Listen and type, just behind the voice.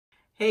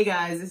Hey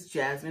guys, it's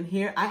Jasmine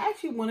here. I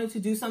actually wanted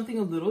to do something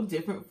a little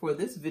different for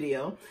this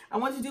video. I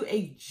want to do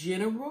a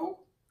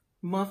general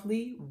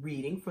monthly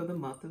reading for the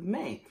month of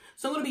May.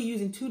 So I'm going to be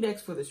using two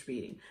decks for this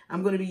reading.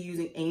 I'm going to be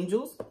using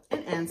Angels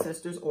and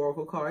Ancestors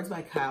Oracle cards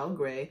by Kyle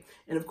Gray.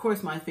 And of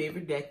course, my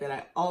favorite deck that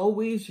I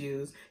always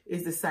use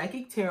is the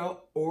Psychic Tarot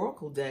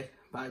Oracle deck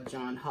by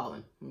John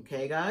Holland.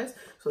 Okay, guys?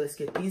 So let's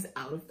get these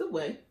out of the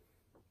way.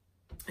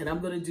 And I'm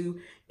going to do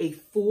a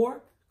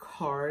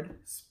 4-card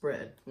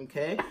spread,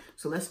 okay?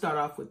 So let's start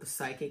off with the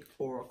Psychic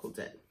Oracle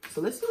deck. So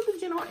let's see what the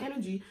general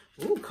energy,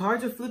 ooh,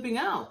 cards are flipping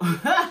out.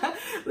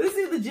 Let's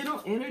see what the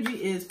general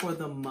energy is for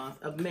the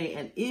month of May.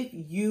 And if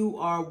you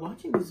are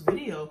watching this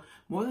video,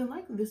 more than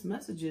likely this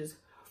message is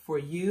for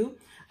you.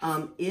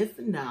 If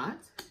not,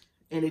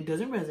 and it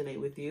doesn't resonate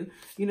with you,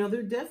 there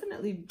are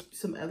definitely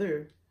some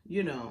other,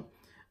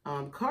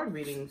 card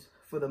readings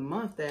for the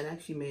month that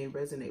actually may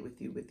resonate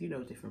with you with,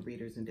 different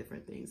readers and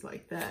different things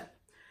like that.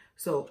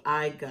 So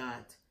I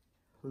got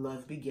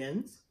Love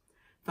Begins,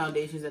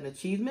 Foundations and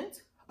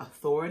Achievements,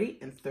 Authority,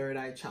 and Third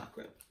Eye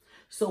Chakra.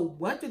 So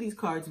what do these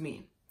cards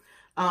mean?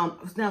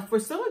 Now, for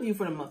some of you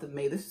for the month of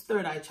May, this is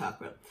Third Eye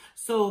Chakra.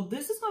 So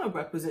this is going to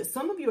represent,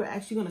 some of you are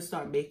actually going to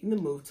start making the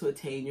move to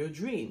attain your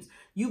dreams.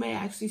 You may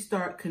actually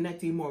start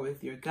connecting more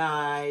with your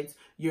guides,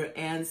 your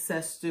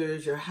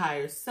ancestors, your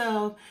higher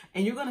self,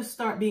 and you're going to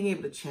start being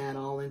able to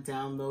channel and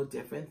download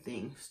different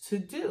things to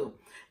do.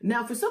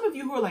 Now, for some of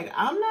you who are like,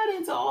 I'm not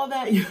into all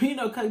that,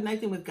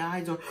 connecting with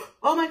guides, or,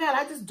 oh my God,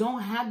 I just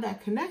don't have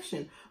that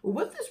connection. Well,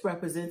 what this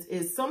represents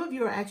is some of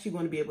you are actually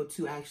going to be able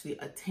to actually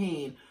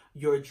attain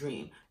your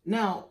dream.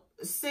 Now,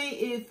 say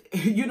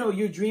if,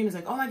 your dream is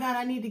like, oh my God,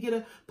 I need to get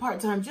a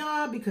part-time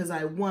job because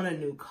I want a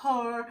new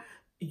car.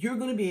 You're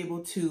going to be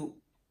able to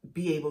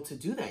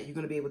do that. You're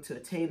going to be able to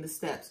attain the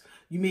steps.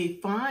 You may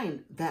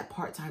find that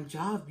part-time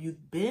job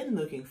you've been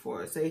looking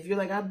for. Say if you're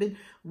like, I've been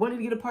wanting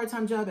to get a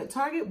part-time job at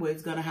Target, well,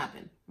 it's going to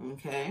happen.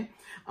 Okay.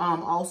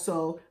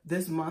 Also,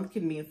 this month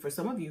can mean for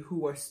some of you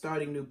who are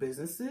starting new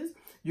businesses,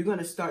 you're going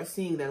to start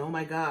seeing that, oh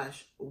my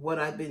gosh, what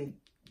I've been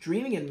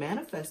dreaming and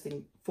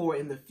manifesting for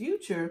in the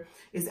future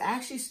is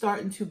actually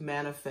starting to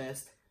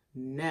manifest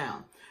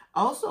now.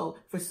 Also,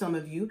 for some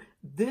of you,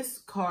 this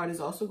card is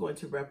also going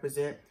to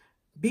represent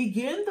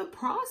begin the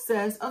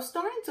process of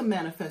starting to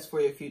manifest for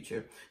your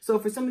future. So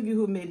for some of you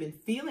who may have been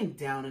feeling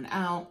down and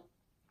out,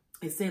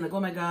 it's saying like, oh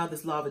my God,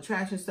 this law of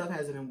attraction stuff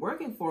hasn't been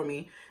working for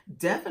me.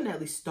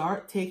 Definitely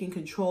start taking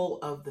control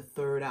of the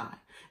third eye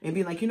and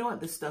be like, you know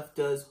what, this stuff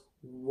does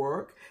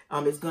work.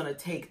 It's going to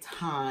take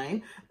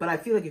time, but I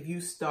feel like if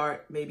you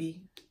start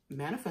maybe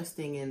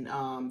manifesting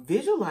and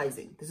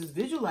visualizing, this is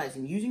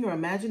visualizing, using your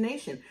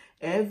imagination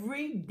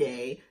every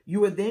day,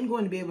 you are then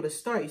going to be able to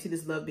start. You see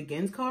this Love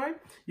Begins card?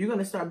 You're going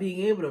to start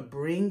being able to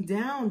bring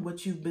down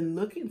what you've been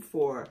looking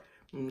for.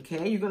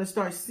 Okay, you're going to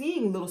start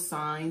seeing little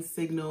signs,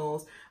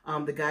 signals.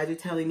 The guides are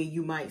telling me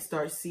you might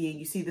start seeing,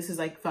 you see, this is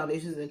like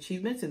Foundations and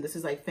Achievements, and this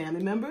is like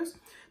family members,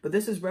 but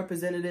this is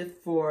representative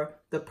for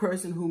the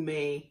person who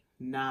may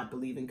not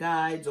believe in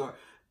guides or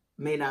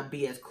may not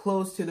be as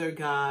close to their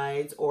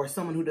guides, or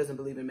someone who doesn't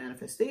believe in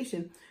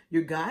manifestation.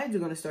 Your guides are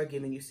going to start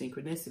giving you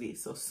synchronicity.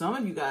 So some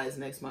of you guys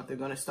next month are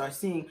going to start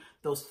seeing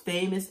those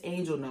famous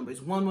angel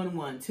numbers,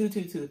 111,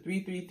 222,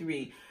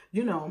 333,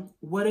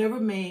 whatever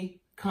may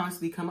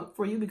constantly come up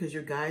for you because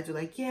your guides are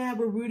like, yeah,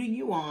 we're rooting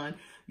you on.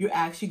 You're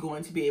actually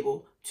going to be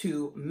able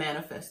to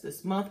manifest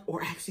this month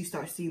or actually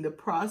start seeing the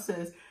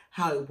process,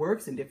 how it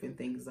works and different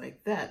things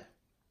like that.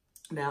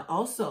 Now,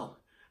 also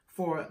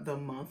for the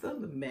month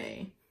of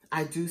May,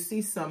 I do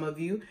see some of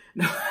you.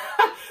 Now,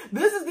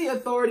 this is the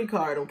Authority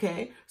card,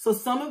 okay? So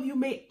some of you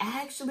may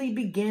actually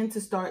begin to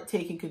start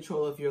taking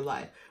control of your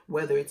life,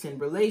 whether it's in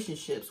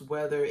relationships,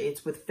 whether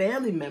it's with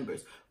family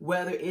members,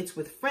 whether it's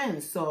with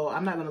friends. So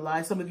I'm not going to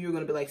lie. Some of you are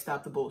going to be like,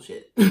 stop the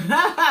bullshit.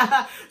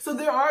 So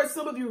there are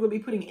some of you who are going to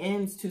be putting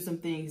ends to some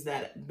things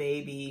that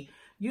maybe,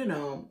 your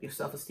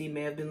self-esteem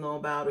may have been low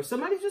about, or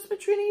somebody's just been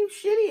treating you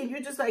shitty and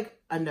you're just like,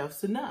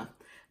 enough's enough.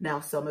 Now,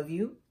 some of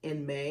you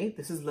in May,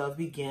 this is Love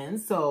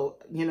Begins. So,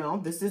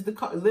 this is the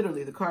card,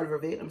 literally the card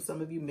verbatim. Some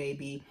of you may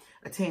be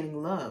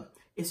attaining love.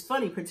 It's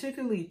funny,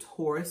 particularly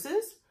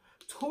Tauruses.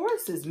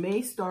 Tauruses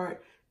may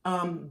start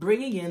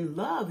bringing in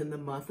love in the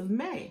month of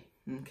May,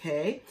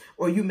 okay?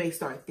 Or you may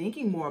start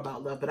thinking more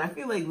about love, but I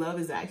feel like love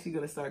is actually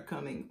going to start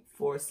coming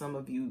for some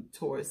of you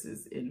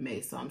Tauruses in May.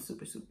 So I'm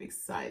super, super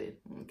excited,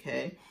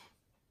 okay?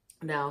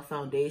 Now,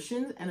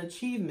 Foundations and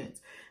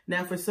Achievements.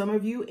 Now, for some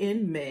of you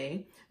in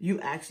May, you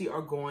actually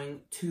are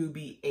going to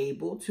be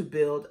able to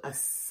build a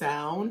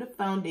sound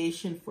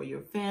foundation for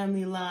your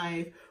family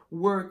life,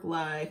 work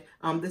life.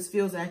 This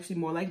feels actually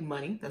more like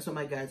money. That's what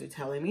my guides are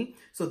telling me.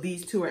 So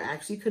these two are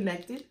actually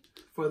connected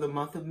for the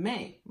month of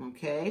May,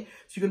 okay?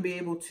 So you're going to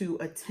be able to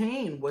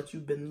attain what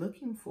you've been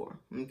looking for,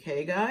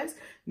 okay, guys?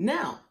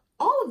 Now,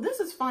 all of this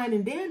is fine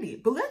and dandy,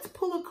 but let's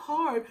pull a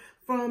card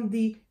from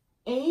the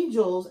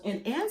Angels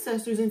and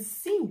Ancestors and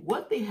see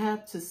what they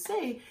have to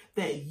say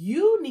that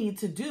you need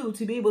to do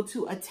to be able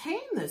to attain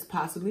this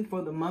possibly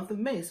for the month of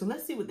May. So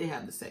let's see what they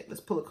have to say.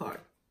 Let's pull a card.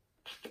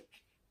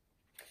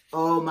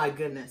 Oh my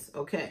goodness.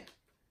 Okay.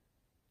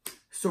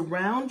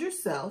 Surround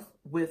yourself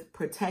with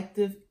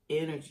protective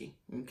energy.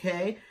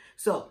 Okay.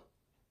 So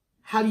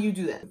how do you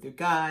do that? With your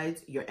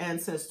guides, your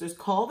ancestors,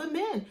 call them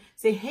in.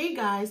 Say, hey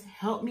guys,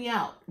 help me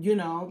out. You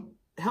know,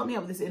 help me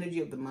out with this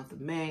energy of the month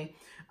of May.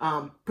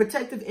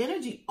 Protective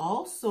energy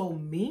also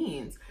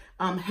means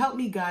help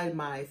me guide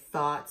my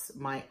thoughts,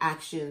 my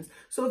actions.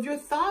 So if your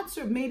thoughts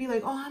are maybe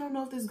like, oh, I don't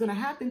know if this is going to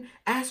happen,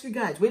 ask your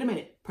guides, wait a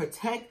minute,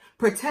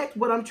 protect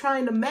what I'm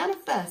trying to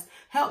manifest.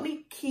 Help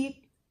me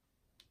keep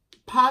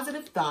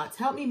positive thoughts.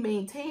 Help me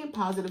maintain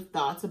positive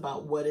thoughts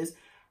about what is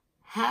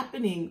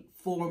happening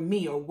for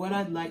me or what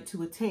I'd like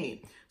to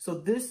attain. So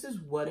this is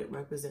what it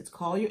represents.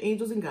 Call your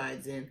angels and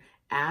guides in.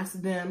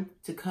 Ask them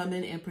to come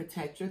in and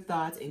protect your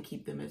thoughts and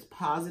keep them as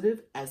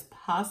positive as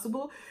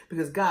possible.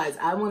 Because guys,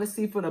 I want to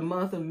see for the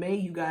month of May,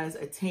 you guys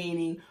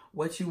attaining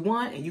what you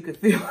want, and you can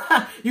feel,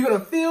 you're going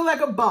to feel like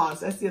a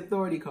boss. That's the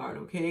authority card.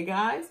 Okay,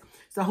 guys?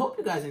 So I hope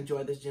you guys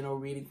enjoyed this general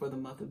reading for the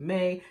month of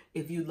May.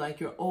 If you'd like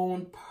your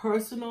own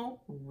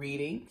personal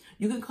reading,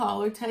 you can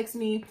call or text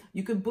me.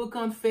 You can book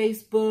on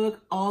Facebook.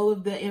 All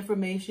of the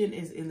information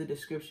is in the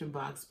description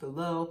box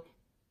below.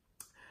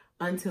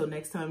 Until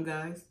next time,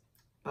 guys.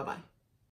 Bye-bye.